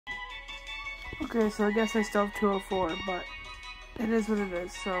Okay, so I guess I still have 204, but it is what it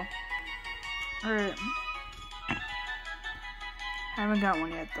is, so. Alright. Haven't got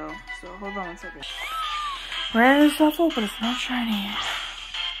one yet, though, so hold on one second. Rare is Stufful, but it's not shiny.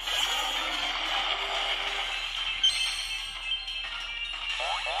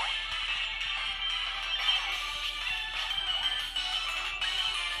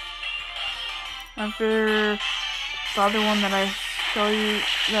 After the other one that I show you,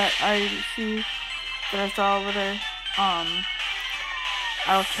 that I see, that I saw over there,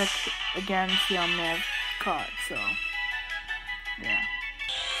 I'll check again, see how many I've caught, so, yeah.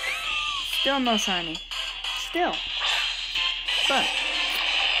 Still no shiny. Still. But,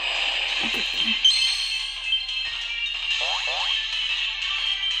 okay.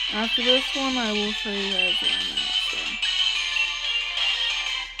 After this one, I will show you guys where I'm at, so.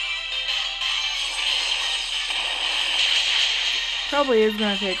 Probably is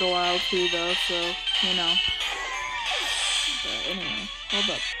gonna take a while too, though, so, you know. But anyway, hold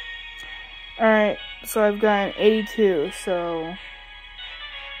up. Alright, so I've got 82, so.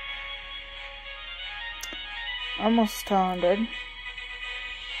 Almost to 100.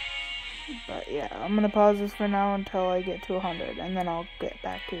 But yeah, I'm gonna pause this for now until I get to 100, and then I'll get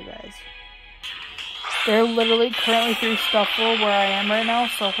back to you guys. They're literally currently 3 Stufful where I am right now,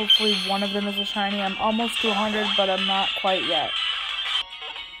 so hopefully one of them is a shiny. I'm almost to 100, but I'm not quite yet.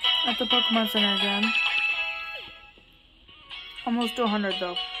 At the Pokemon Center again. Almost to 100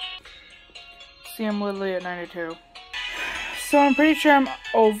 though. See, I'm literally at 92. So I'm pretty sure I'm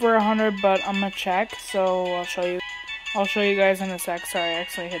over 100, but I'm gonna check, so I'll show you. I'll show you guys in a sec. Sorry, I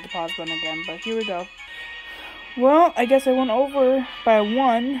actually hit the pause button again, but here we go. Well, I guess I went over by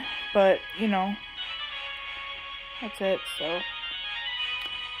 1, but, you know, that's it, so.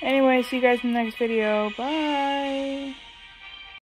 Anyway, see you guys in the next video. Bye!